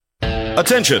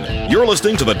Attention, you're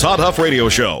listening to the Todd Huff Radio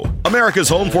Show, America's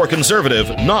home for conservative,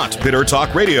 not bitter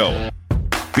talk radio.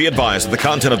 Be advised that the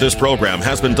content of this program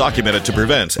has been documented to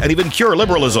prevent and even cure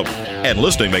liberalism, and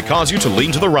listening may cause you to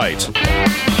lean to the right.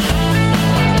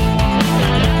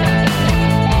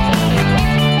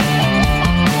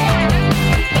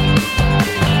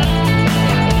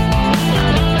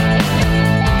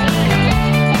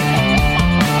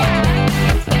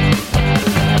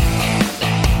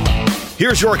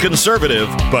 Here's your conservative,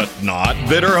 but not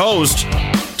bitter host,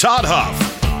 Todd Huff.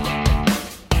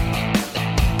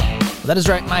 That is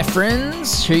right, my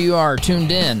friends. Here you are,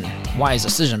 tuned in. Wise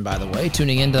decision, by the way.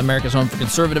 Tuning into America's home for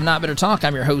conservative, not bitter talk.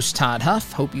 I'm your host, Todd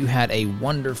Huff. Hope you had a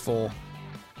wonderful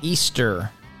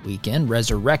Easter weekend,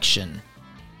 Resurrection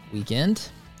weekend.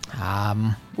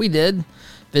 We did.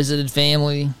 Visited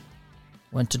family,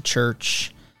 went to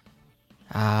church.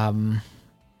 It's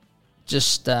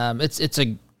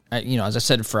a, as I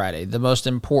said Friday,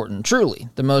 truly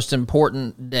the most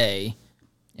important day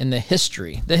in the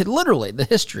history, literally the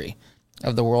history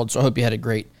of the world. So I hope you had a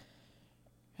great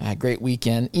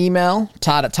weekend. Email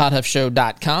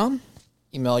todd@toddhuffshow.com.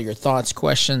 Email your thoughts,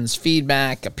 questions,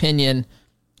 feedback, opinion,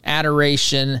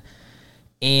 adoration,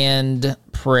 and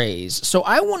praise. So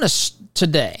I want to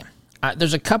today,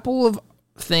 there's a couple of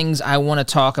things I want to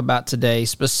talk about today,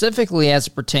 specifically as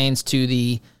it pertains to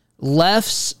the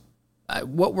left's.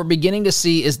 What we're beginning to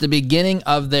see is the beginning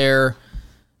of their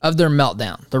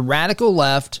meltdown. The radical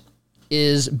left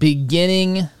is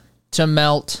beginning to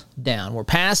melt down. We're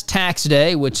past tax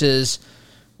day, which is,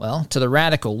 well, to the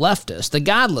radical leftist, the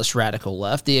godless radical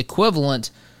left, the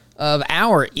equivalent of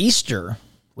our Easter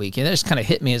weekend. It just kind of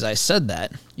hit me as I said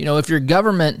that. If your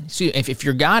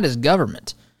God is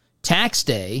government, tax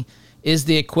day is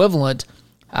the equivalent,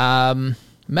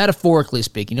 metaphorically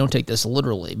speaking. Don't take this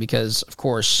literally because, of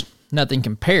course, nothing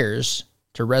compares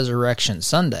to Resurrection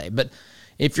Sunday. But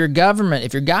if your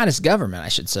God is government, I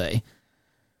should say,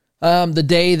 the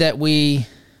day that we,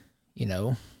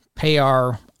 pay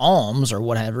our alms or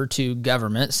whatever to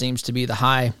government seems to be the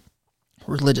high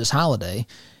religious holiday.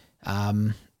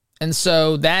 And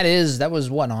so that was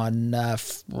what, on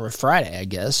Friday, I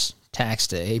guess, tax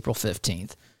day, April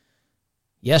 15th.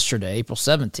 Yesterday, April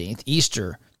 17th,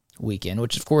 Easter weekend,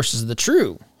 which of course is the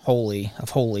true Holy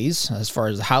of Holies, as far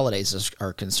as the holidays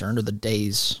are concerned, or the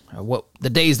days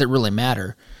that really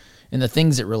matter, and the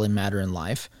things that really matter in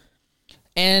life.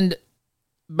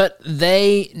 But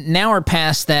they now are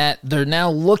past that. They're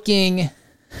now looking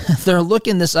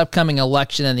this upcoming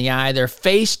election in the eye. They're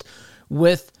faced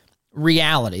with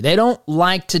reality. They don't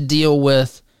like to deal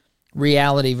with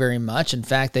reality very much. In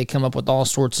fact, they come up with all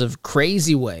sorts of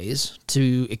crazy ways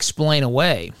to explain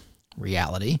away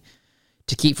reality,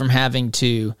 to keep from having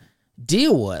to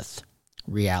deal with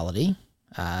reality,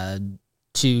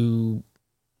 to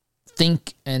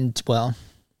think and,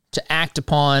 to act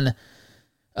upon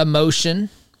emotion,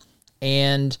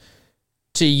 and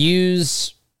to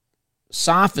use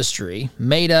sophistry,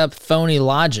 made-up, phony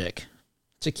logic,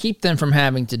 to keep them from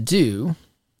having to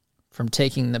from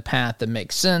taking the path that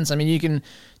makes sense. I mean, you can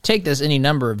take this any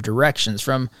number of directions,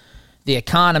 from the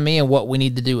economy and what we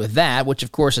need to do with that, which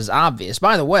of course is obvious.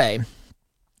 By the way,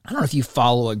 I don't know if you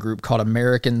follow a group called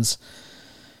Americans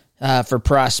for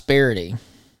Prosperity,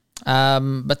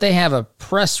 but they have a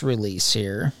press release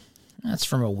here. That's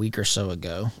from a week or so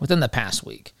ago, within the past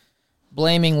week,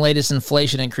 blaming latest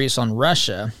inflation increase on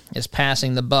Russia is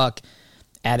passing the buck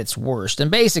at its worst. And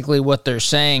basically what they're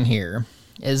saying here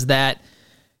is that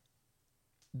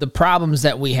the problems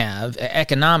that we have,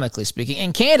 economically speaking,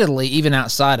 and candidly, even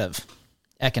outside of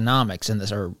economics in this,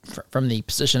 or from the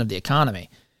position of the economy,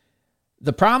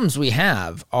 the problems we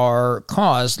have are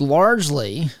caused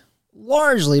largely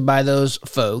by those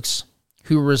folks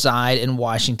who reside in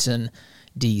Washington,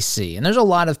 D.C. And there's a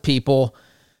lot of people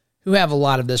who have a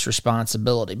lot of this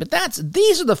responsibility. But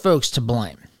these are the folks to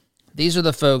blame. These are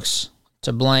the folks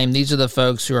to blame. These are the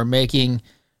folks who are making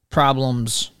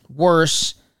problems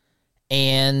worse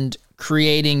and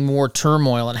creating more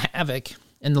turmoil and havoc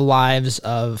in the lives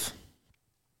of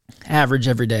average,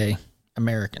 everyday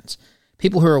Americans.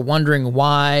 People who are wondering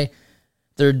why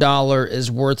their dollar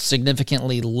is worth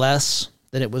significantly less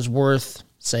than it was worth,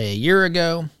 say, a year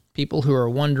ago. People who are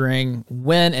wondering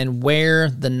when and where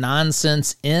the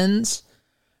nonsense ends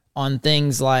on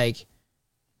things like,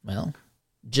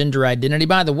 gender identity.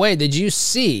 By the way, did you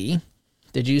see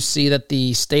that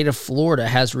the state of Florida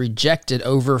has rejected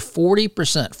over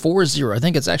 40%, I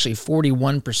think it's actually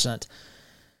 41%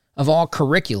 of all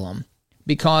curriculum,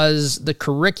 because the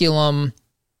curriculum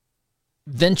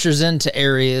ventures into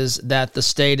areas that the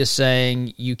state is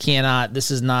saying you cannot,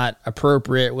 this is not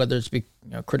appropriate, whether it's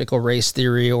critical race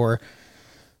theory or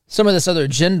some of this other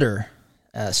gender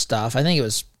stuff. I think it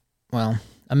was,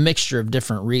 a mixture of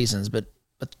different reasons, but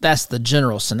that's the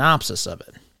general synopsis of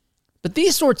it. But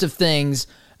these sorts of things,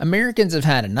 Americans have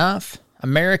had enough.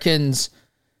 Americans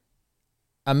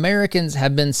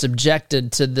have been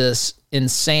subjected to this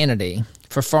insanity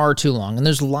for far too long. And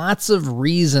there's lots of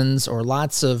reasons or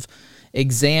lots of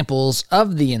examples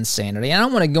of the insanity. I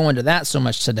don't want to go into that so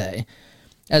much today,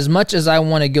 as much as I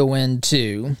want to go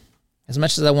into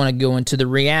the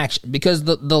reaction, because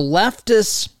the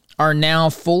leftists are now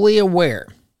fully aware.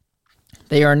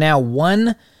 They are now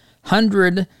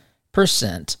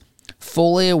 100%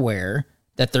 fully aware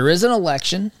that there is an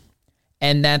election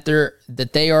and that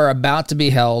they are about to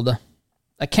be held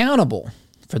accountable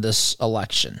for this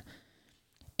election.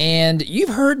 And you've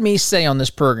heard me say on this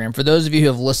program, for those of you who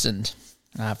have listened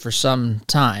for some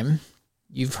time,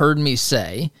 you've heard me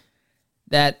say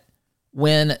that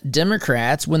when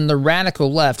the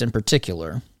radical left in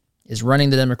particular is running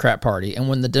the Democrat Party, and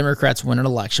when the Democrats win an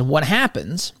election, what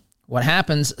happens,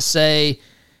 say,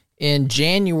 in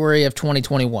January of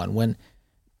 2021, when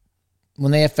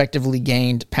they effectively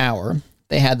gained power,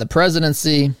 they had the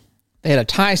presidency, they had a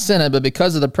tie Senate, but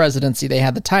because of the presidency, they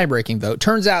had the tie-breaking vote.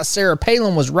 Turns out Sarah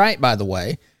Palin was right, by the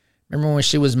way. Remember when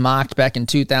she was mocked back in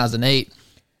 2008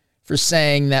 for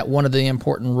saying that one of the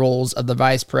important roles of the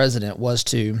vice president was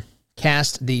to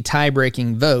cast the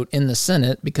tie-breaking vote in the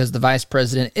Senate, because the vice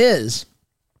president is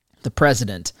the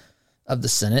president of the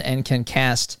Senate and can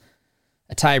cast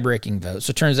a tie-breaking vote.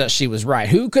 So it turns out she was right.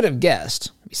 Who could have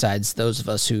guessed, besides those of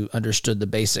us who understood the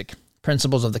basic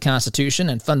principles of the Constitution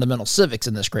and fundamental civics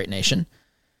in this great nation?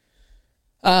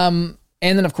 And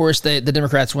then, of course, the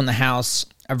Democrats won the House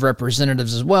of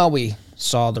Representatives as well. We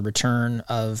saw the return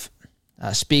of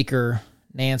Speaker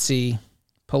Nancy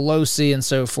Pelosi and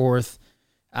so forth.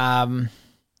 And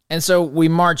so we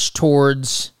march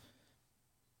towards,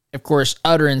 of course,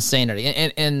 utter insanity.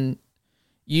 And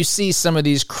you see some of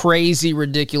these crazy,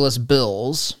 ridiculous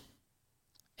bills,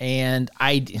 and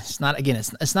it's not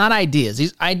ideas.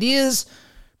 These ideas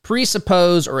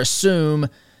presuppose or assume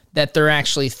that they're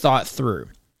actually thought through.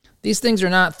 These things are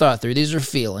not thought through. These are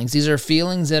feelings. These are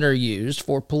feelings that are used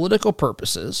for political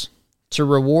purposes, to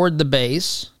reward the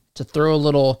base, to throw a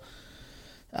little,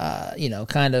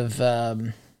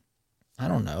 to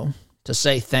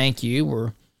say thank you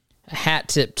or a hat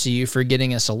tip to you for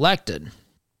getting us elected.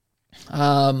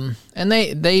 And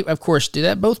they of course do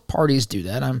that. Both parties do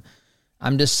that.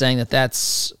 I'm just saying that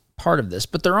that's part of this.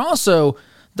 But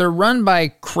they're run by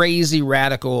crazy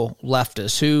radical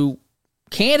leftists who,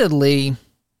 candidly,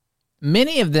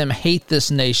 many of them hate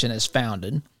this nation as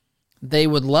founded. They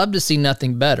would love to see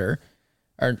nothing better,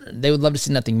 or they would love to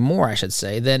see nothing more, I should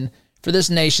say, than for this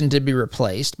nation to be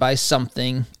replaced by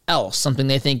something else, something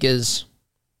they think is,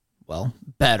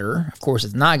 better. Of course,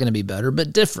 it's not going to be better,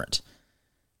 but different.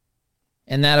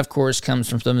 And that, of course, comes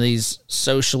from some of these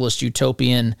socialist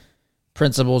utopian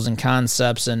principles and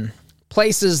concepts and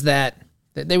places that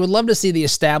they would love to see the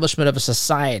establishment of a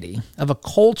society, of a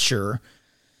culture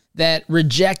that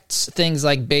rejects things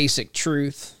like basic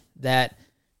truth, that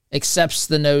accepts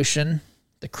the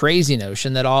crazy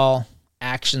notion that all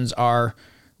actions are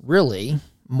really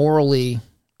morally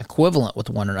equivalent with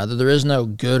one another. There is no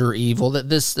good or evil, that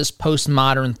this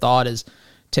postmodern thought is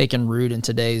taken root in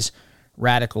today's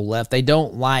radical left. They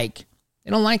don't like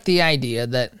the idea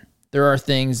that there are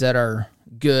things that are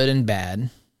good and bad,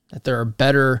 that there are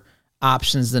better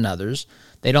options than others.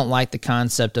 They don't like the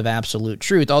concept of absolute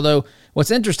truth. Although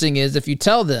what's interesting is if you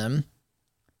tell them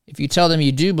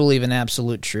you do believe in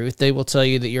absolute truth, they will tell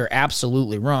you that you're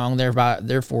absolutely wrong,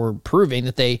 therefore proving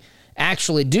that they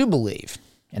actually do believe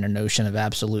in a notion of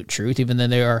absolute truth, even though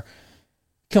they are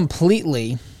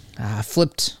completely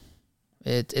flipped.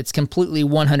 It's completely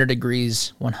 180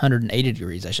 degrees,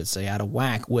 I should say, out of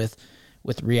whack with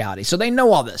reality. So they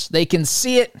know all this. They can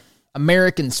see it.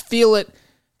 Americans feel it.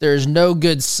 There's no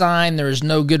good sign. There is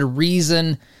no good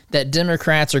reason that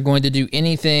Democrats are going to do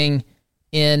anything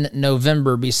in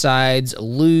November besides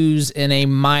lose in a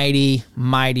mighty,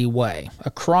 mighty way.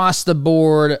 Across the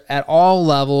board, at all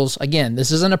levels. Again,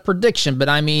 this isn't a prediction, but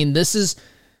I mean, this is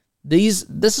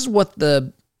what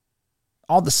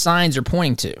all the signs are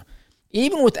pointing to.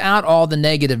 Even without all the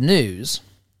negative news,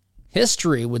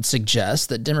 history would suggest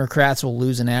that Democrats will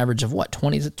lose an average of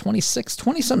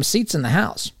 20-some seats in the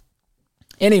House.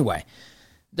 Anyway,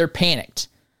 they're panicked.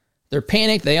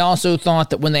 They also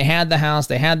thought that when they had the House,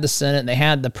 they had the Senate, they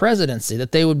had the presidency,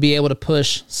 that they would be able to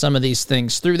push some of these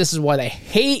things through. This is why they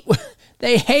hate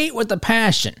with a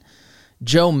passion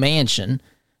Joe Manchin,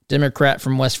 Democrat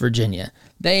from West Virginia.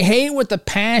 They hate with a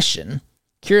passion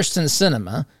Kyrsten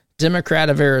Sinema, Democrat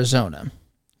of Arizona.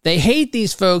 They hate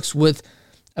these folks with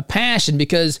a passion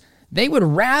because they would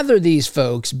rather these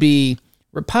folks be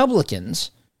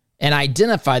Republicans and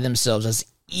identify themselves as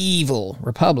evil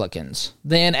Republicans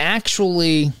than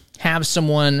actually have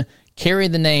someone carry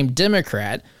the name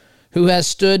Democrat who has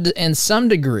stood in some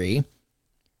degree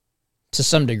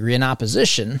in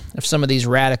opposition of some of these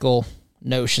radical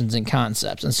notions and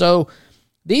concepts. And so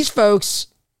these folks,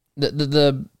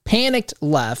 the panicked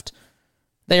left,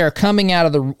 they are coming out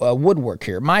of the woodwork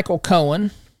here. Michael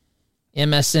Cohen,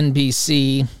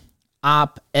 MSNBC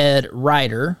op-ed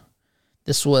writer.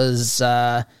 This was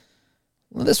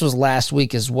last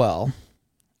week as well.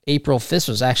 April 5th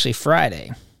was actually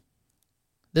Friday.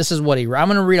 This is what he wrote. I'm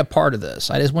going to read a part of this.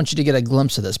 I just want you to get a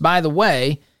glimpse of this. By the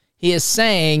way, he is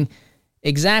saying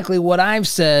exactly what I've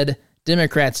said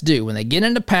Democrats do. When they get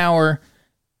into power,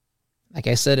 like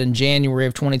I said in January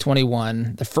of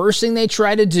 2021, the first thing they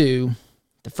try to do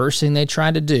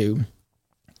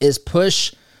is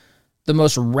push the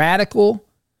most radical,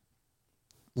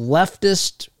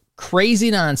 leftist,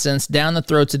 crazy nonsense down the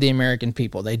throats of the American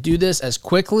people. They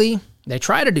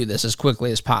try to do this as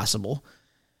quickly as possible,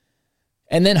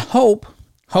 and then hope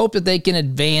that they can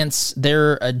advance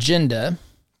their agenda,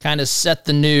 kind of set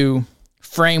the new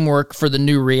framework for the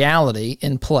new reality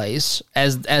in place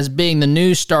as being the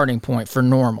new starting point for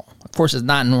normal. Of course, it's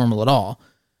not normal at all.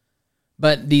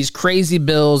 But these crazy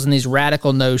bills and these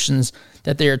radical notions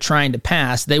that they are trying to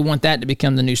pass, they want that to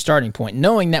become the new starting point,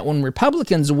 knowing that when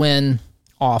Republicans win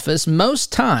office,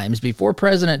 most times before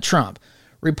President Trump,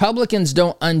 Republicans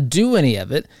don't undo any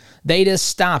of it. They just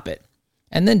stop it.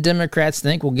 And then Democrats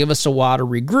think, we'll give us a while to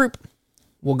regroup.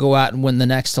 We'll go out and win the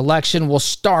next election.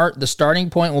 The starting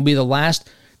point will be the last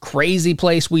crazy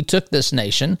place we took this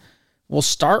nation. We'll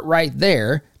start right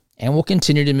there, and we'll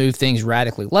continue to move things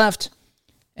radically left.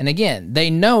 And again,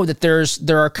 they know that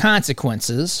there are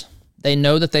consequences. They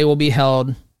know that they will be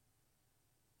held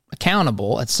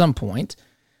accountable at some point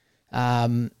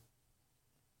at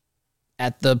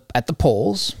the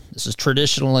polls. This is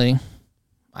traditionally,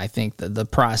 I think, the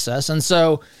process. And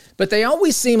so, but they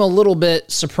always seem a little bit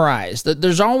surprised that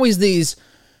there's always these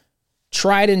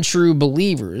tried and true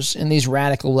believers in these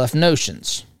radical left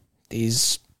notions,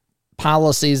 these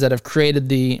policies that have created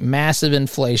the massive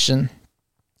inflation,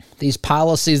 these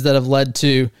policies that have led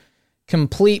to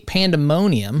complete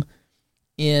pandemonium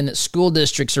in school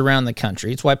districts around the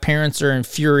country. It's why parents are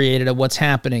infuriated at what's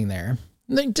happening there.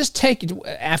 Just take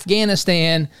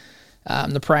Afghanistan,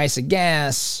 the price of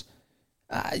gas,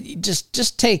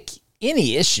 just take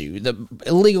any issue, the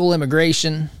illegal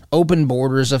immigration, open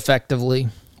borders effectively,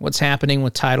 what's happening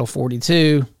with Title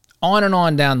 42, on and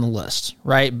on down the list,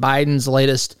 right? Biden's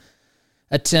latest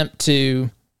attempt to,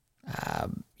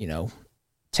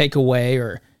 take away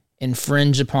or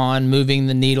infringe upon moving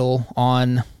the needle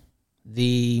on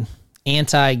the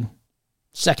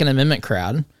anti-Second Amendment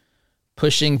crowd,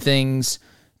 pushing things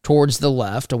towards the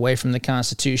left, away from the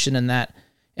Constitution in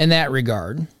that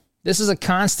regard. This is a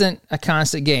constant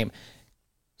game.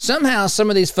 Somehow, some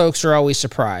of these folks are always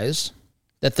surprised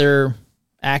that they're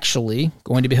actually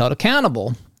going to be held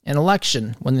accountable in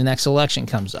election when the next election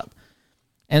comes up.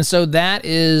 And so that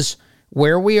is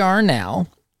where we are now,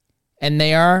 and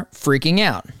they are freaking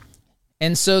out.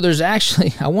 And so there's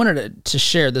actually, I wanted to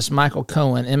share this Michael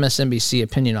Cohen, MSNBC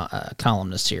opinion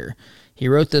columnist here. He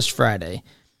wrote this Friday.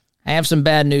 I have some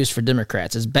bad news for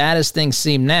Democrats. As bad as things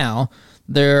seem now,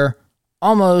 they're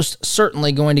almost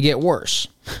certainly going to get worse.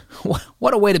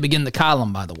 What a way to begin the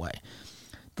column, by the way.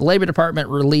 The Labor Department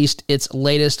released its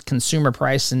latest Consumer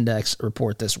Price Index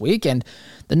report this week, and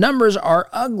the numbers are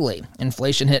ugly.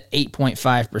 Inflation hit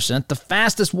 8.5%, the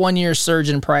fastest one-year surge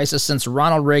in prices since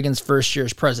Ronald Reagan's first year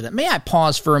as president. May I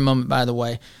pause for a moment, by the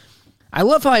way? I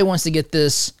love how he wants to get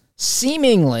this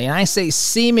seemingly, and I say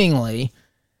seemingly,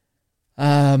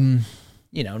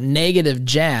 negative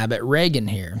jab at Reagan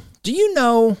here. Do you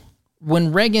know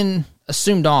when Reagan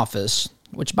assumed office,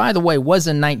 which, by the way, was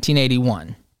in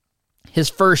 1981, his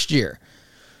first year,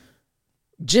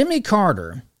 Jimmy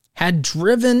Carter had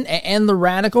driven, and the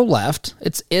radical left,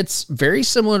 it's very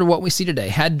similar to what we see today,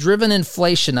 had driven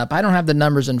inflation up. I don't have the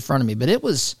numbers in front of me, but it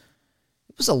was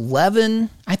 11.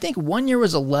 I think one year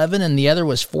was 11 and the other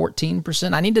was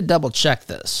 14%. I need to double check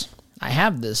this. I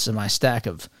have this in my stack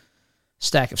of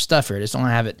stuff here. I just don't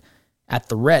have it at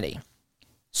the ready.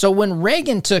 So when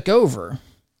Reagan took over,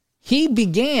 it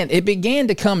began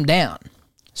to come down.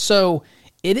 So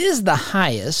it is the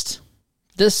highest,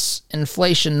 this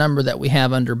inflation number that we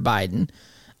have under Biden,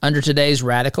 under today's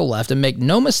radical left. And make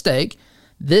no mistake,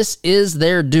 This is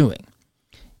their doing.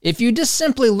 If you just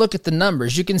simply look at the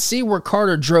numbers, you can see where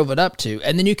Carter drove it up to,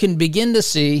 and then you can begin to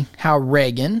see how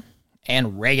Reagan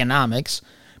and Reaganomics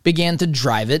began to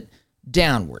drive it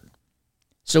downward.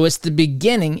 So it's the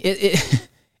beginning.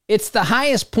 It's the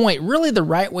highest point. Really, the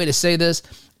right way to say this,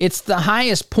 it's the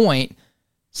highest point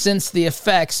since the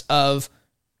effects of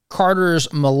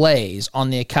Carter's malaise on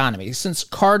the economy, since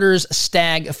Carter's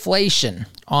stagflation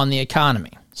on the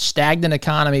economy, stagnant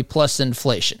economy plus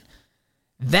inflation.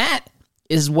 That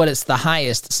is what it's the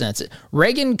highest since.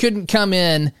 Reagan couldn't come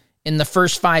in the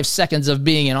first 5 seconds of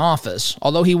being in office,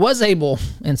 although he was able,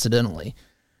 incidentally,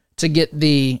 to get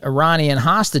the Iranian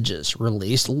hostages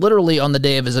released literally on the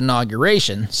day of his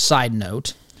inauguration. Side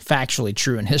note, factually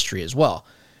true in history as well.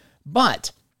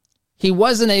 But he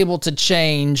wasn't able to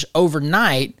change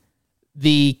overnight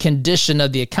the condition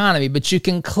of the economy, but you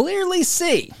can clearly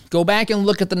see, go back and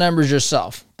look at the numbers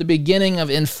yourself, the beginning of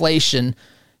inflation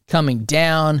coming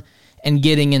down and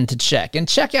getting into check. And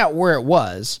check out where it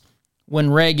was when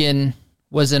Reagan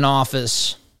was in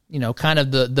office, kind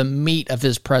of the meat of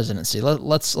his presidency.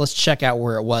 Let's check out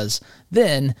where it was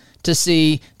then to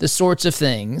see the sorts of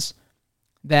things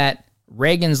that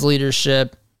Reagan's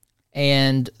leadership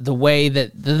and the way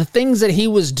that the things that he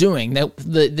was doing, that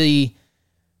the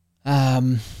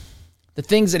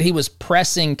things that he was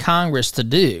pressing Congress to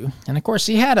do, and of course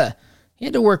he had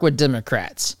to work with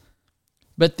Democrats,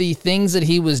 but the things that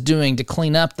he was doing to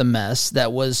clean up the mess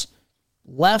that was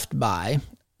left by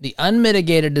the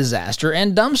unmitigated disaster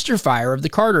and dumpster fire of the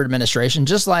Carter administration,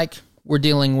 just like we're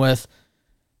dealing with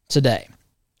today.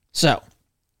 So,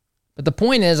 but the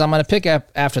point is, I'm going to pick up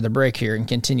after the break here and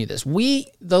continue this.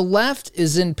 The left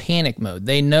is in panic mode.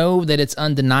 They know that it's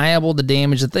undeniable, the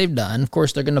damage that they've done. Of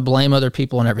course, they're going to blame other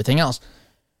people and everything else.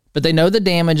 But they know the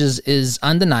damage is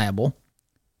undeniable.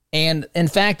 And in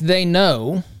fact, they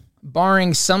know,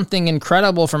 barring something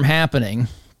incredible from happening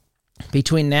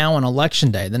between now and Election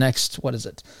Day, the next,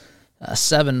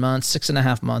 7 months,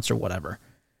 6.5 months or whatever,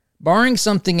 barring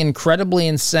something incredibly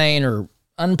insane or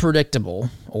unpredictable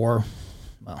or,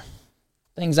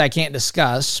 things I can't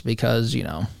discuss because,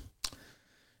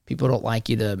 people don't like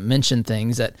you to mention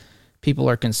things that people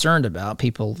are concerned about,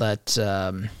 people that,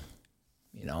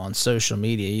 on social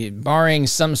media, barring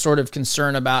some sort of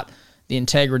concern about the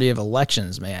integrity of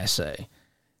elections, may I say,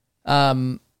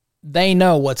 they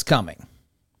know what's coming.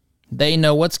 They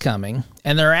know what's coming,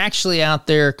 and they're actually out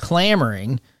there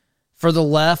clamoring for the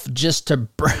left just to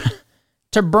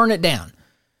burn it down,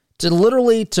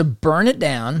 to burn it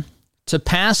down, to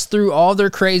pass through all their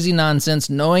crazy nonsense,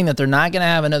 knowing that they're not going to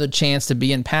have another chance to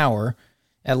be in power,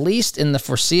 at least in the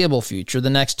foreseeable future, the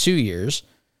next 2 years,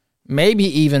 maybe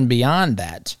even beyond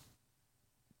that.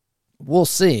 We'll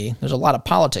see. There's a lot of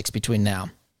politics between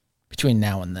now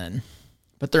and then.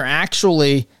 But they're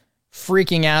actually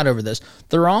freaking out over this.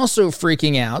 They're also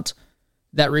freaking out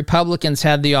that Republicans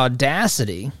had the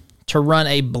audacity to run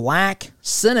a black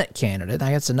Senate candidate.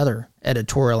 That's another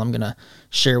editorial I'm going to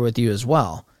share with you as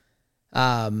well.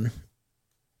 In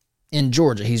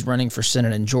Georgia. He's running for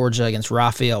Senate in Georgia against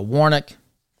Raphael Warnock.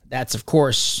 That's, of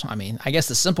course, I guess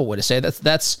the simple way to say it,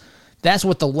 that's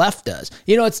what the left does.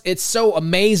 It's so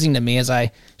amazing to me as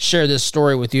I share this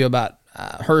story with you about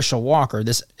Hershel Walker,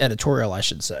 this editorial, I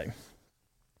should say.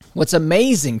 What's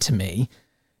amazing to me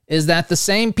is that the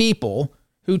same people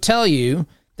who tell you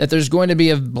that there's going to be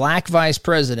a black vice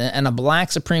president and a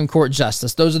black Supreme Court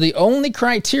justice, those are the only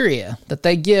criteria that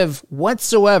they give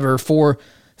whatsoever for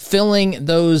filling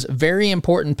those very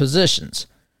important positions.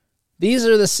 These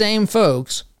are the same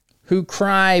folks who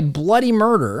cry bloody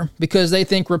murder because they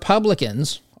think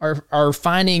Republicans are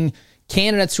finding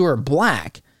candidates who are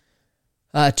black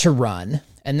to run,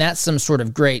 and that's some sort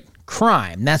of great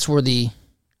crime. That's where the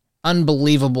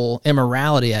unbelievable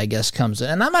immorality, I guess, comes in.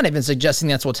 And I'm not even suggesting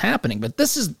that's what's happening, but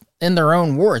this is in their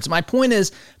own words. My point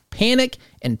is, panic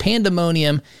and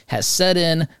pandemonium has set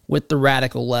in with the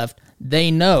radical left.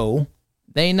 They know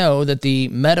that the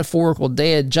metaphorical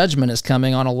day of judgment is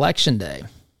coming on Election Day,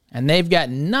 and they've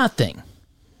got nothing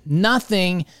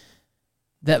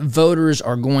that voters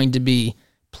are going to be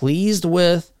pleased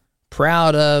with,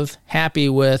 proud of, happy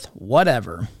with,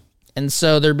 whatever. And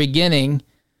so they're beginning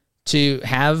to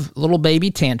have little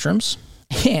baby tantrums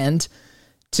and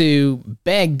to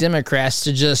beg Democrats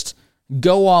to just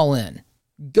go all in.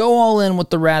 Go all in with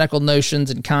the radical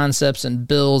notions and concepts and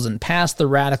bills and pass the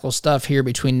radical stuff here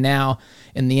between now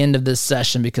and the end of this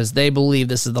session because they believe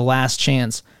this is the last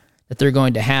chance that they're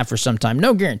going to have for some time.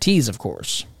 No guarantees, of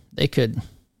course.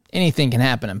 Anything can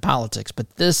happen in politics,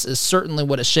 but this is certainly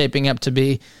what it's shaping up to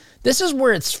be. This is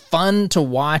where it's fun to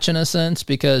watch in a sense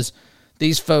because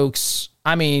these folks,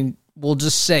 will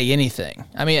just say anything.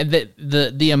 I mean,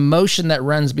 the emotion that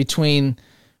runs between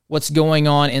what's going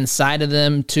on inside of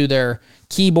them to their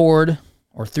keyboard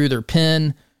or through their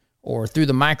pen or through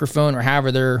the microphone or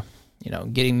however they're,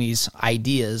 getting these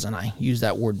ideas, and I use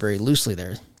that word very loosely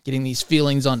there, getting these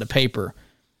feelings onto paper.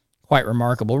 Quite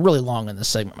remarkable. Really long in this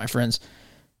segment, my friends.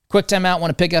 Quick time out. Want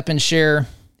to pick up and share.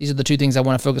 These are the two things I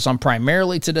want to focus on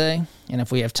primarily today. And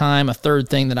if we have time, a third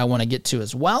thing that I want to get to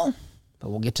as well. But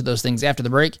we'll get to those things after the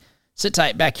break. Sit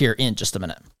tight, back here in just a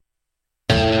minute.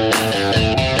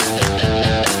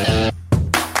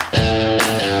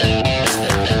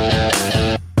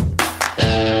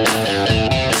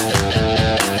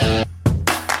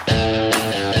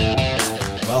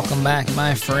 Welcome back,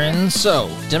 my friends.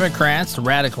 So, Democrats, the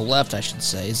radical left, I should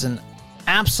say, is an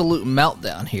absolute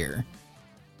meltdown here.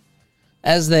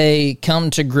 As they come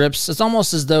to grips, it's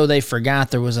almost as though they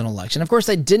forgot there was an election. Of course,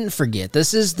 they didn't forget.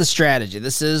 This is the strategy.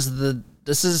 This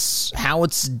is how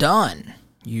it's done.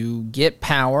 You get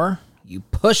power. You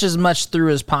push as much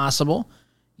through as possible.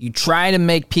 You try to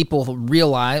make people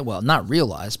realize, well, not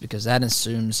realize, because that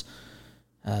assumes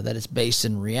that it's based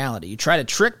in reality. You try to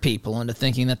trick people into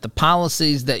thinking that the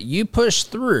policies that you push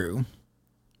through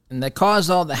and that caused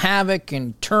all the havoc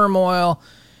and turmoil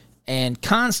and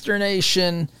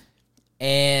consternation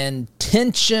and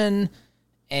tension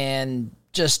and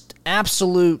just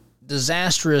absolute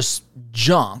disastrous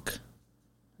junk,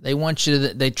 they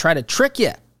try to trick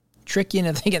you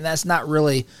into thinking that's not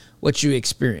really what you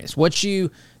experience.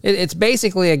 It's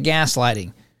basically a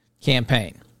gaslighting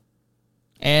campaign.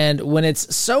 And when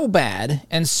it's so bad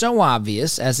and so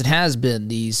obvious, as it has been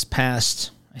these past,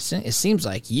 it seems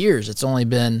like years, it's only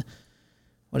been,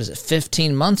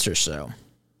 15 months or so.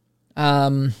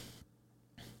 But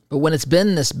when it's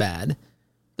been this bad,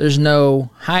 there's no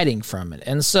hiding from it.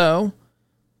 And so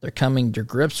they're coming to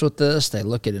grips with this. They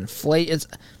look at inflation.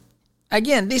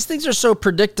 Again, these things are so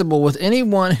predictable with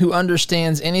anyone who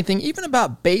understands anything, even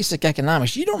about basic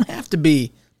economics. You don't have to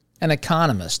be an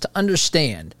economist to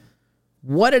understand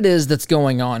what it is that's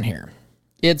going on here.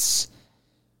 It's,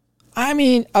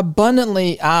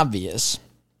 abundantly obvious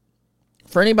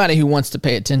for anybody who wants to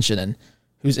pay attention and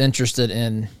who's interested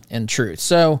in truth.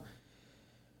 So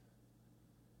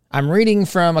I'm reading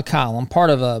from a column,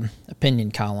 part of a opinion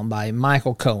column by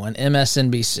Michael Cohen,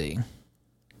 MSNBC.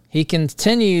 He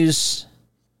continues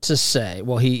to say,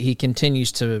 he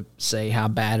continues to say how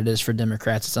bad it is for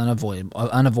Democrats. It's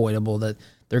unavoidable that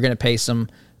they're going to pay some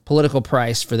political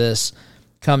price for this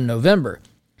come November.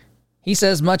 He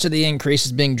says much of the increase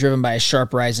is being driven by a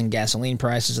sharp rise in gasoline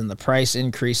prices and the price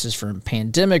increases from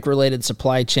pandemic-related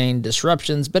supply chain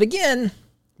disruptions. But again,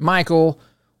 Michael,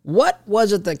 what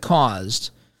was it that caused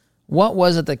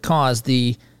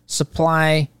the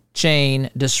supply chain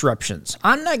disruptions?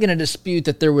 I'm not going to dispute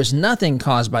that there was nothing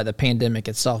caused by the pandemic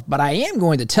itself, but I am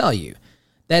going to tell you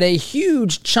that a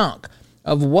huge chunk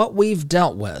of what we've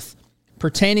dealt with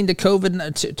pertaining to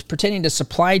COVID, pertaining to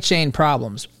supply chain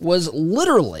problems, was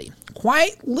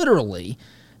quite literally,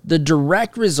 the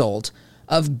direct result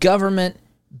of government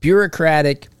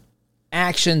bureaucratic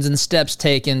actions and steps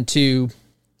taken to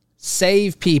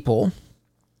save people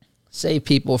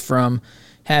from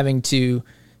having to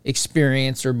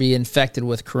experience or be infected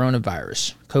with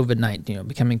coronavirus, COVID-19,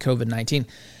 becoming COVID-19.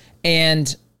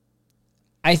 And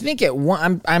I think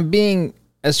I'm being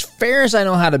as fair as I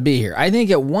know how to be here. I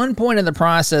think at one point in the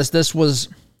process, this was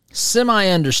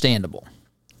semi-understandable.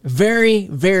 Very,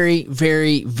 very,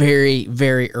 very, very,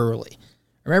 very early.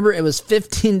 Remember, it was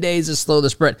 15 days to slow the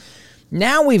spread.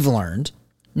 Now we've learned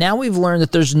that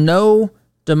there's no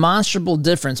demonstrable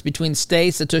difference between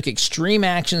states that took extreme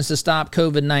actions to stop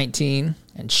COVID-19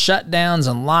 and shutdowns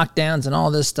and lockdowns and all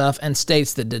this stuff, and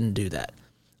states that didn't do that.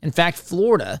 In fact,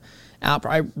 Florida,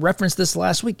 I referenced this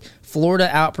last week, Florida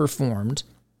outperformed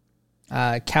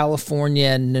California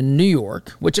and New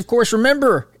York, which, of course,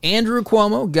 remember, Andrew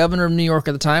Cuomo, governor of New York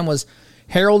at the time, was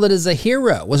heralded as a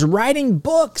hero, was writing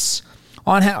books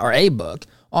on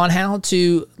how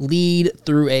to lead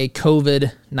through a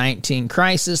COVID-19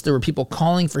 crisis. There were people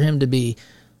calling for him to be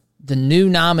the new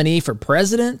nominee for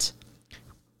president,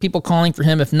 people calling for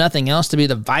him, if nothing else, to be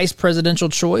the vice presidential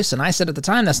choice. And I said at the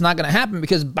time, that's not going to happen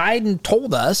because Biden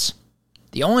told us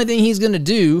the only thing he's going to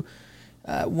do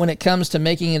when it comes to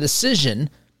making a decision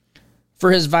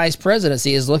for his vice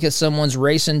presidency is look at someone's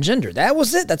race and gender. That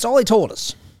was it. That's all he told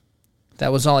us.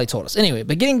 Anyway,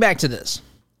 but getting back to this.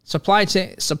 Supply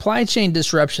chain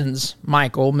disruptions,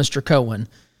 Michael, Mr. Cohen,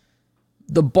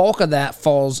 the bulk of that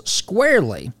falls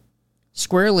squarely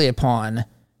upon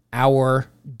our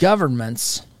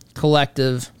government's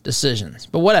collective decisions.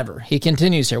 But whatever, he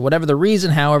continues here. Whatever the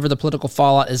reason, however, the political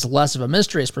fallout is less of a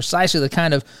mystery. It's precisely the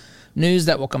kind of news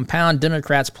that will compound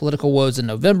Democrats' political woes in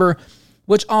November,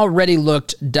 which already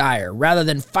looked dire. Rather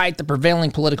than fight the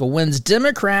prevailing political winds,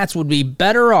 Democrats would be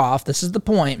better off, this is the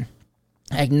point,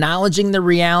 acknowledging the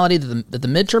reality that the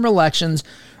midterm elections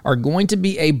are going to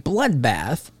be a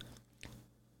bloodbath.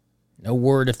 No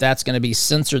word if that's going to be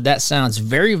censored. That sounds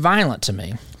very violent to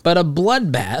me. But a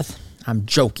bloodbath, I'm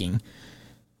joking,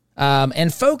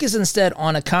 and focus instead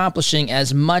on accomplishing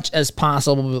as much as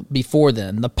possible before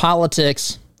then. The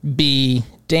politics be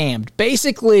damned.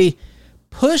 Basically,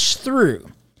 push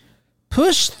through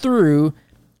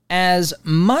as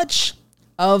much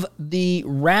of the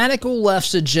radical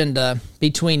left's agenda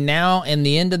between now and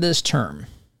the end of this term.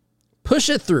 Push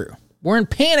it through. We're in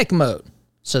panic mode,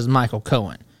 says Michael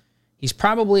Cohen. He's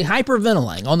probably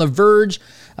hyperventilating, on the verge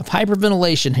of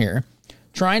hyperventilation here,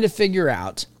 trying to figure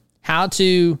out how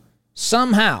to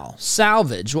somehow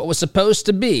salvage what was supposed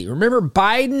to be. Remember,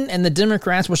 Biden and the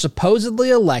Democrats were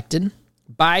supposedly elected.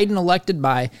 Biden elected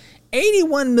by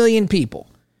 81 million people.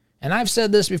 And I've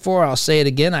said this before, I'll say it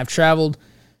again. I've traveled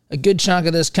a good chunk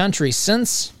of this country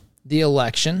since the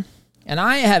election, and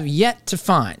I have yet to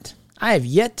find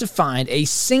a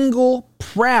single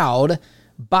proud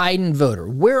Biden voter.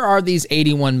 Where are these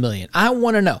 81 million? I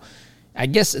want to know. I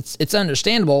guess it's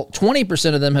understandable.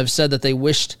 20% of them have said that they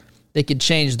wished they could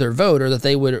change their vote or that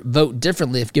they would vote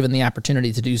differently if given the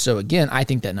opportunity to do so again. I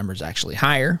think that number is actually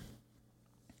higher.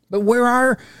 But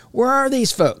where are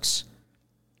these folks?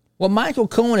 What Michael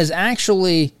Cohen is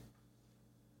actually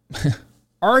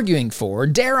arguing for,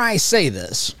 dare I say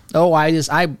this?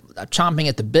 I'm chomping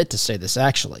at the bit to say this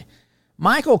actually.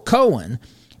 Michael Cohen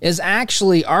is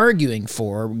actually arguing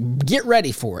for, get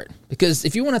ready for it, because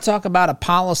if you want to talk about a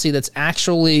policy that's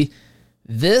actually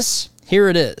this, here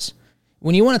it is.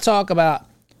 When you want to talk about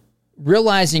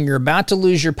realizing you're about to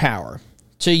lose your power,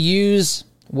 to use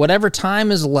whatever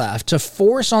time is left to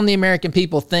force on the American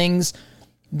people things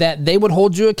that they would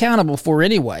hold you accountable for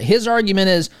anyway. His argument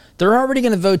is they're already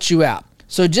going to vote you out.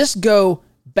 So just go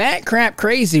bat crap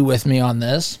crazy with me on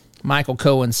this, Michael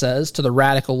Cohen says to the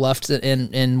radical left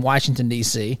in Washington,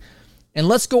 D.C., and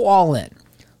let's go all in.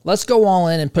 Let's go all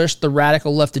in and push the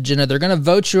radical left agenda. They're going to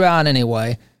vote you out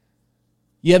anyway.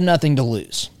 You have nothing to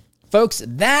lose. Folks,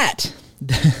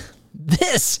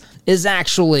 this is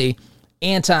actually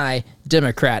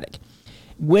anti-democratic.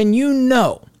 When you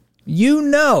know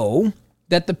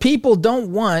that the people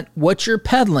don't want what you're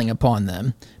peddling upon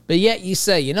them, but yet you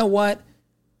say, you know what?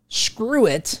 Screw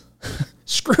it.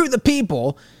 Screw the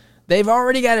people. They've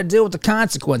already got to deal with the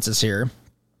consequences here.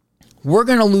 We're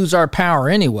going to lose our power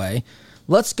anyway.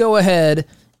 Let's go ahead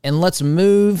and let's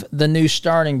move the new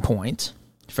starting point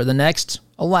for the next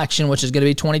election, which is going to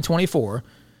be 2024.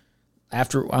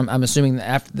 After I'm assuming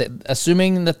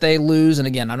that they lose, and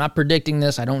again, I'm not predicting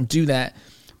this. I don't do that,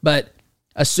 but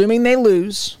assuming they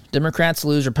lose, Democrats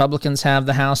lose, Republicans have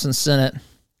the House and Senate,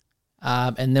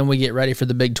 and then we get ready for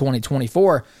the big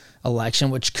 2024 election,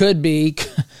 which could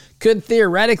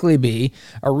theoretically be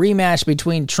a rematch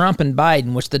between Trump and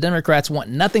Biden, which the Democrats want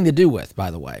nothing to do with,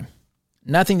 by the way.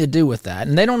 Nothing to do with that.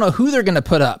 And they don't know who they're going to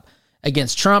put up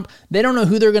against Trump. They don't know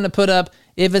who they're going to put up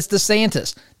if it's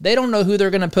DeSantis. They don't know who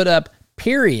they're going to put up,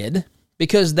 period,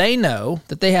 because they know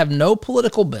that they have no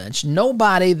political bench,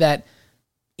 nobody that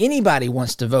anybody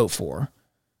wants to vote for.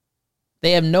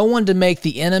 They have no one to make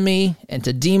the enemy and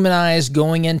to demonize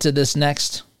going into this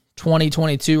next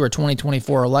 2022 or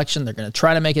 2024 election. They're going to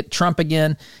try to make it Trump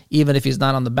again, even if he's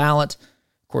not on the ballot.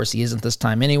 Of course, he isn't this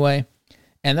time anyway.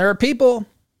 And there are people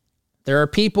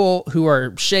who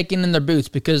are shaking in their boots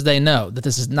because they know that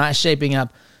this is not shaping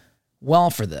up well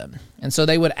for them. And so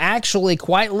they would actually,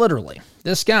 quite literally,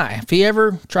 this guy, if he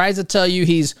ever tries to tell you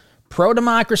he's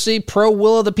pro-democracy,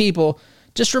 pro-will of the people,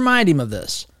 just remind him of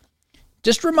this.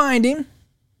 Just remind him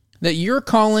that you're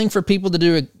calling for people to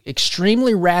do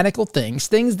extremely radical things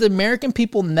the American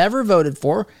people never voted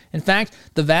for. In fact,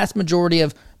 the vast majority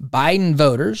of Biden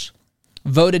voters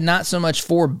voted not so much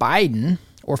for Biden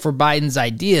or for Biden's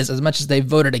ideas as much as they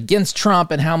voted against Trump,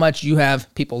 and how much you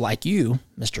have people like you,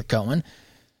 Mr. Cohen,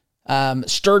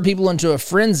 stirred people into a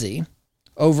frenzy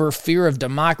over fear of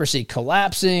democracy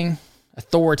collapsing,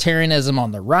 authoritarianism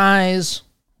on the rise,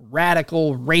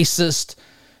 radical, racist,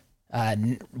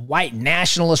 white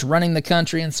nationalists running the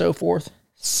country and so forth.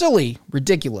 Silly,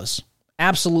 ridiculous,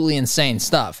 absolutely insane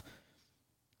stuff.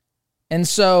 And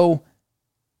so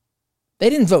they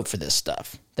didn't vote for this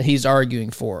stuff that he's arguing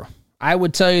for. I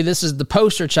would tell you this is the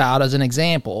poster child as an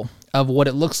example of what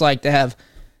it looks like to have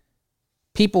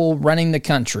people running the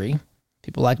country,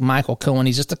 People like Michael Cohen,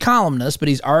 he's just a columnist, but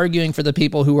he's arguing for the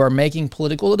people who are making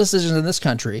political decisions in this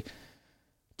country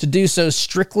to do so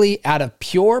strictly out of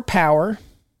pure power,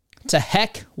 to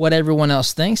heck what everyone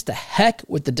else thinks, to heck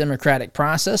with the democratic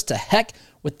process, to heck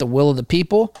with the will of the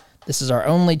people. This is our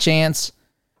only chance.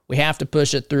 We have to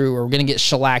push it through or we're going to get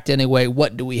shellacked anyway.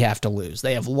 What do we have to lose?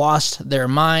 They have lost their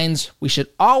minds. We should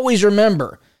always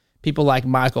remember people like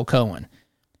Michael Cohen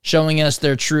showing us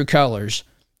their true colors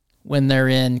when they're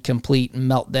in complete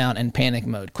meltdown and panic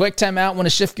mode. Quick time out. Want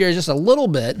to shift gears just a little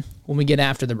bit when we get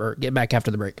back after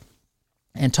the break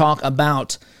and talk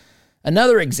about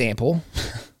another example.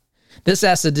 This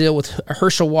has to deal with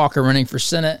Hershel Walker running for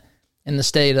Senate in the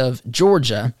state of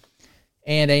Georgia,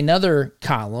 and another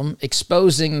column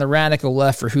exposing the radical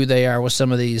left for who they are with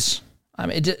some of these,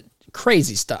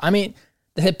 crazy stuff. The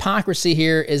hypocrisy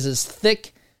here is as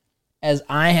thick as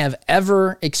I have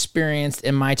ever experienced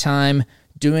in my time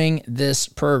doing this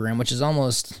program, which is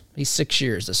almost 6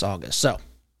 years this August. So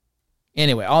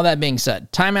anyway, all that being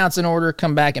said, timeout's in order.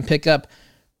 Come back and pick up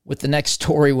with the next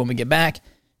story when we get back.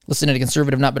 Listen to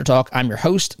Conservative Not Bitter Talk. I'm your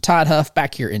host, Todd Huff,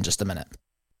 back here in just a minute.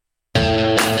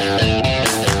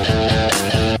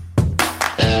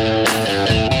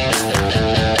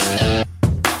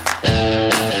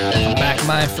 Back,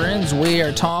 my friends. We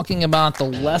are talking about the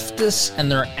leftists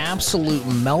and their absolute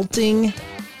melting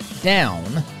down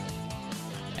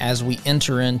as we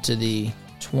enter into the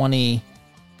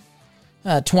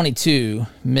 2022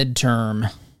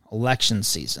 midterm election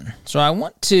season. So I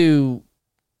want to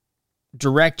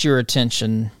direct your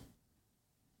attention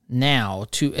now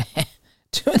to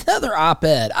another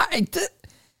op-ed.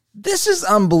 This is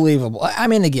unbelievable.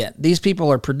 Again, these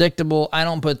people are predictable. I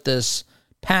don't put this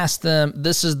past them.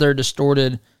 This is their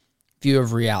distorted view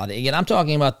of reality. Again, I'm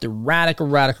talking about the radical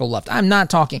left. I'm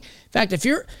not talking. In fact, if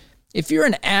you're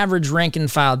an average rank and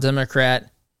file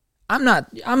Democrat, I'm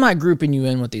not grouping you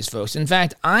in with these folks. In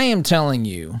fact, I am telling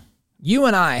you, you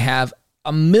and I have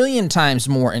 1,000,000 times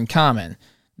more in common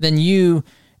than you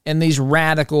and these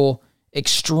radical,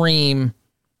 extreme,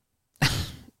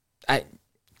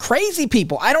 crazy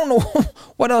people. I don't know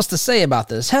what else to say about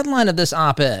this. Headline of this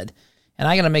op-ed, and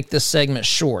I'm going to make this segment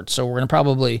short, so we're going to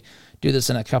probably do this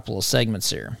in a couple of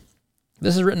segments here.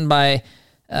 This is written by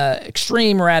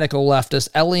extreme radical leftist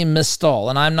Ellie Mistal,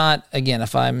 and I'm not, again,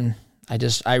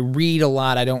 I read a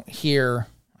lot, I don't hear.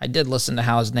 I did listen to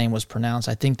how his name was pronounced.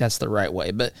 I think that's the right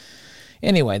way. But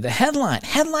anyway, the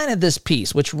headline of this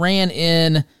piece, which ran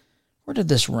in, where did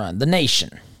this run? The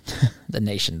Nation.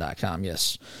 TheNation.com,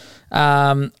 yes.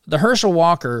 The Hershel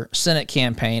Walker Senate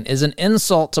campaign is an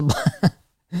insult to...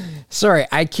 Sorry,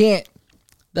 I can't...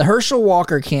 The Hershel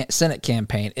Walker Senate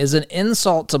campaign is an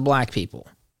insult to black people.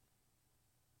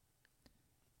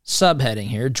 Subheading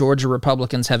here, Georgia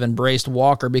Republicans have embraced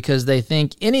Walker because they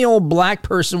think any old black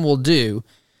person will do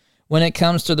when it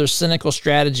comes to their cynical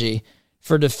strategy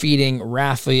for defeating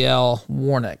Raphael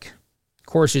Warnock. Of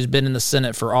course, who's been in the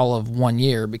Senate for all of 1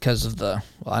 year because of I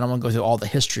don't want to go through all the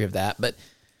history of that, but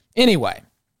anyway,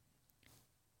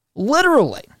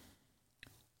 literally,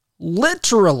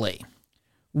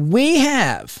 we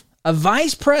have a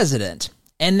vice president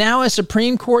and now a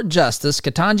Supreme Court Justice,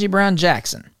 Ketanji Brown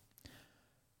Jackson,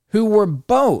 who were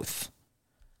both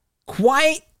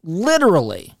quite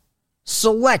literally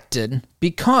selected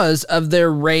because of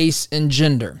their race and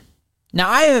gender. Now,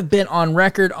 I have been on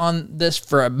record on this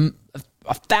for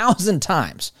 1,000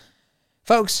 times.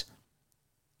 Folks,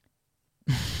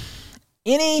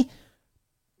 any,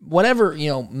 whatever,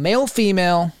 male,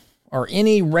 female, or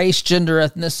any race, gender,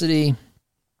 ethnicity,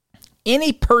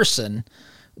 any person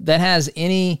that has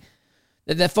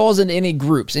that falls into any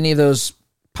groups, any of those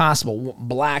possible,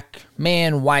 black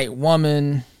man, white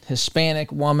woman,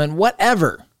 Hispanic woman,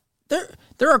 whatever,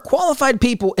 there are qualified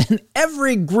people in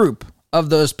every group of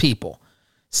those people.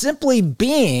 Simply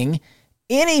being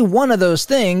any one of those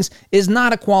things is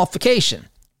not a qualification.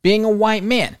 Being a white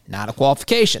man, not a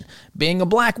qualification. Being a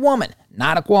black woman,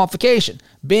 not a qualification.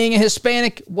 Being a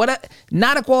Hispanic,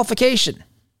 not a qualification.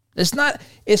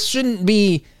 It shouldn't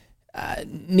be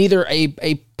neither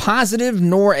a positive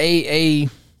nor a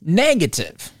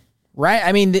negative, right?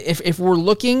 If we're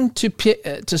looking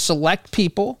to select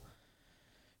people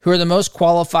who are the most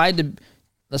qualified to,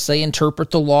 let's say,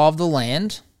 interpret the law of the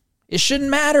land, it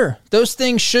shouldn't matter. Those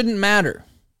things shouldn't matter.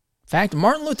 In fact,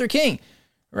 Martin Luther King,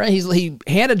 right? He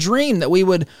had a dream that we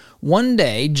would one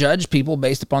day judge people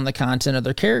based upon the content of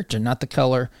their character, not the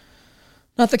color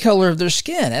of their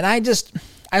skin. And I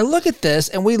look at this,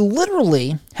 and we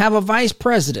literally have a vice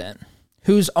president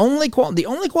whose the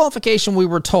only qualification we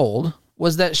were told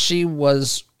was that she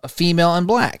was a female and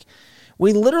black.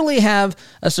 We literally have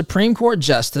a Supreme Court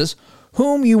justice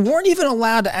whom you weren't even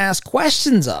allowed to ask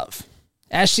questions of.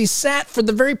 As she sat for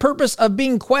the very purpose of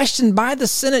being questioned by the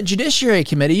Senate Judiciary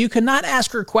Committee, you could not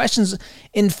ask her questions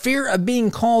in fear of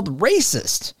being called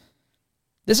racist.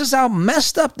 This is how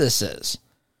messed up this is.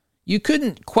 You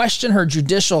couldn't question her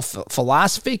judicial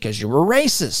philosophy because you were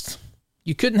racist.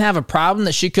 You couldn't have a problem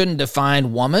that she couldn't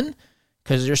define woman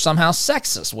because you're somehow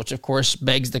sexist, which of course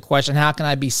begs the question, how can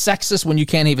I be sexist when you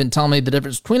can't even tell me the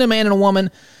difference between a man and a woman?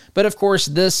 But of course,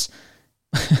 this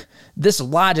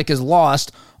logic is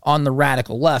lost on the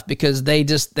radical left because they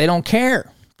don't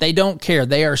care. They don't care.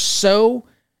 They are so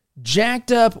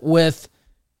jacked up with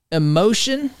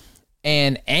emotion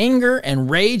and anger and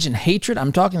rage and hatred.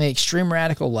 I'm talking the extreme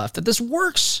radical left, that this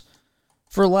works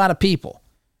for a lot of people.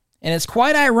 And it's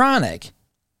quite ironic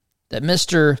that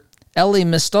Mr. Elie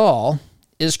Mystal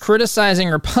is criticizing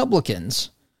Republicans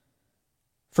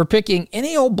for picking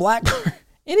any old black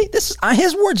this is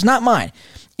his words, not mine.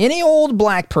 Any old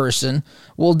black person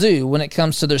will do when it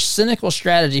comes to their cynical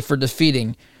strategy for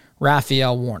defeating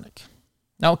Raphael Warnock.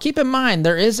 Now, keep in mind,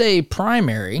 there is a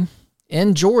primary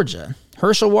in Georgia.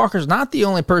 Hershel Walker is not the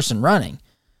only person running.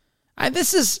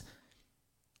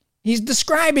 He's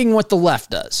describing what the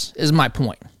left does, is my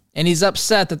point. And he's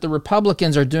upset that the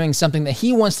Republicans are doing something that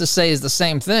he wants to say is the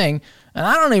same thing, and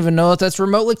I don't even know if that's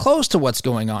remotely close to what's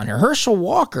going on here. Hershel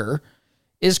Walker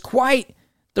is quite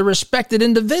the respected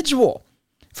individual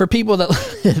for people that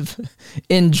live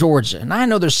in Georgia. And I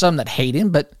know there's some that hate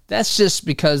him, but that's just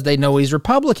because they know he's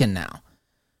Republican now.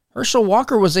 Hershel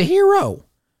Walker was a hero.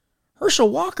 Hershel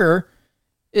Walker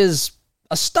is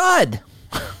a stud.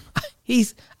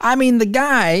 The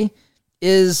guy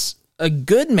is a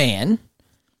good man.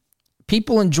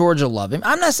 People in Georgia love him.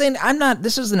 This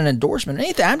isn't an endorsement or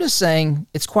anything. I'm just saying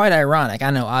it's quite ironic.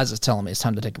 I know Oz is telling me it's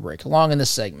time to take a break along in this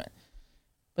segment.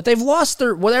 But they've lost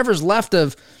whatever's left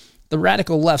of the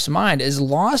radical left's mind is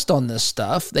lost on this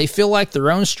stuff. They feel like their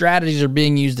own strategies are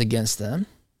being used against them.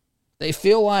 They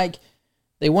feel like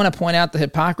they want to point out the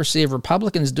hypocrisy of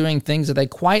Republicans doing things that they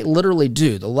quite literally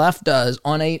do. The left does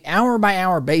on an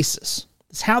hour-by-hour basis.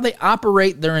 It's how they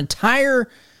operate their entire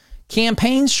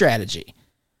campaign strategy.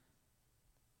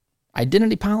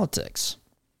 Identity politics.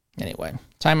 Anyway,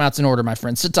 timeout's in order, my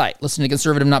friends. Sit tight. Listen to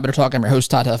Conservative Not Better Talk. I'm your host,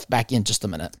 Todd Huff. Back in just a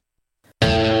minute.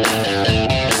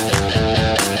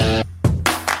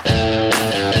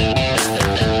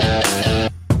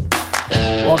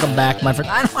 Welcome back, my friend.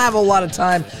 I don't have a lot of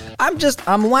time.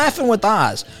 I'm laughing with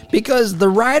Oz because the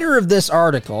writer of this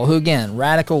article, who again,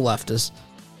 radical leftist,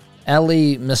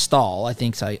 Elie Mystal,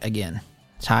 it's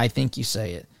how I think you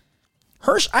say it.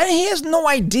 He has no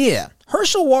idea.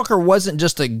 Hershel Walker wasn't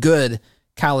just a good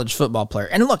college football player.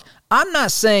 And look, I'm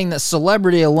not saying that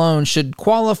celebrity alone should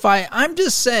qualify. I'm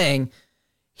just saying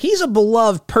he's a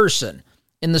beloved person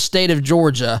in the state of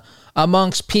Georgia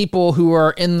amongst people who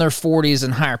are in their 40s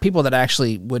and higher, people that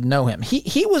actually would know him.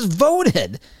 He was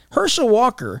voted, Hershel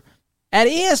Walker, at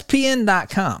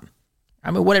ESPN.com.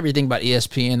 Whatever you think about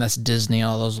ESPN, that's Disney,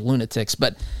 all those lunatics.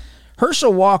 But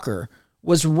Hershel Walker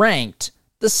was ranked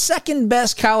the second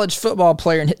best college football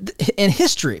player in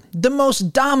history, the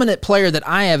most dominant player that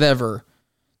I have ever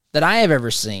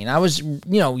seen. I was,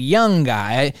 young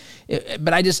guy,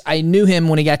 but I knew him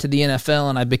when he got to the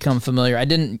NFL, and I've become familiar.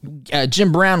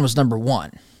 Jim Brown was number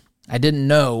one. I didn't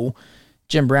know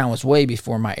Jim Brown was way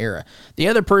before my era. The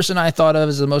other person I thought of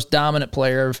as the most dominant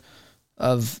player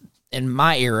of in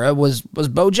my era was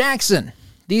Bo Jackson.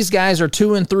 These guys are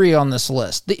 2 and 3 on this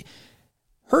list.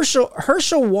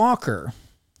 Hershel Walker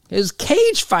is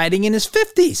cage fighting in his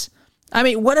 50s.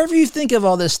 Whatever you think of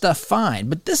all this stuff, fine.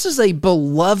 But this is a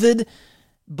beloved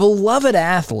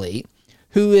athlete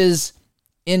who is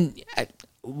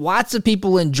lots of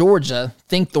people in Georgia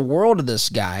think the world of this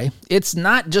guy. It's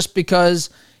not just because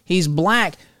he's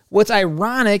black. What's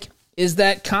ironic is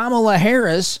that Kamala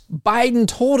Harris, Biden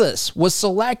told us, was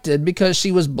selected because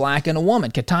she was black and a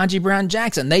woman. Ketanji Brown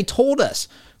Jackson, they told us.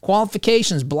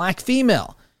 Qualifications, black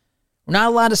female. We're not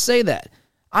allowed to say that.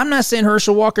 I'm not saying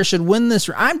Hershel Walker should win this.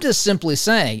 I'm just simply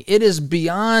saying it is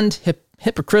beyond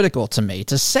hypocritical to me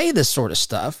to say this sort of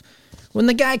stuff when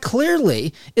the guy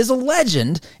clearly is a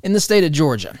legend in the state of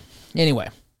Georgia. Anyway,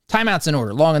 timeout's in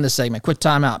order. Long in this segment. Quick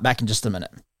timeout. Back in just a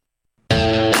minute.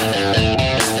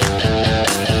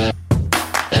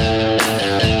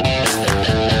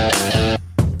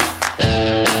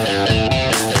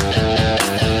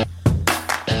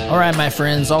 All right, my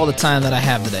friends, all the time that I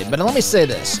have today. But let me say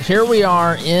this. Here we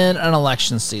are in an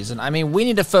election season. We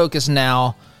need to focus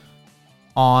now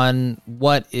on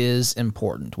what is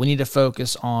important. We need to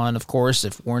focus on, of course,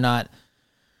 if we're not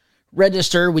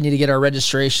Register. We need to get our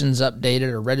registrations updated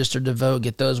or registered to vote.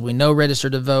 Get those we know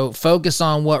registered to vote. Focus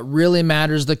on what really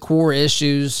matters, the core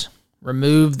issues.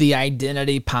 Remove the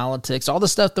identity politics, all the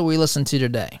stuff that we listen to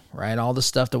today, right? All the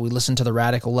stuff that we listen to the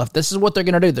radical left. This is what they're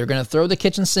going to do. They're going to throw the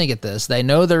kitchen sink at this. They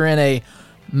know they're in a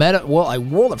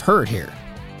world of hurt here.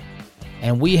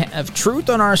 And we have truth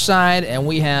on our side, and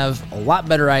we have a lot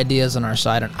better ideas on our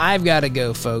side. And I've got to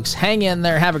go, folks. Hang in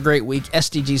there. Have a great week.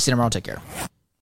 SDGC tomorrow. Take care.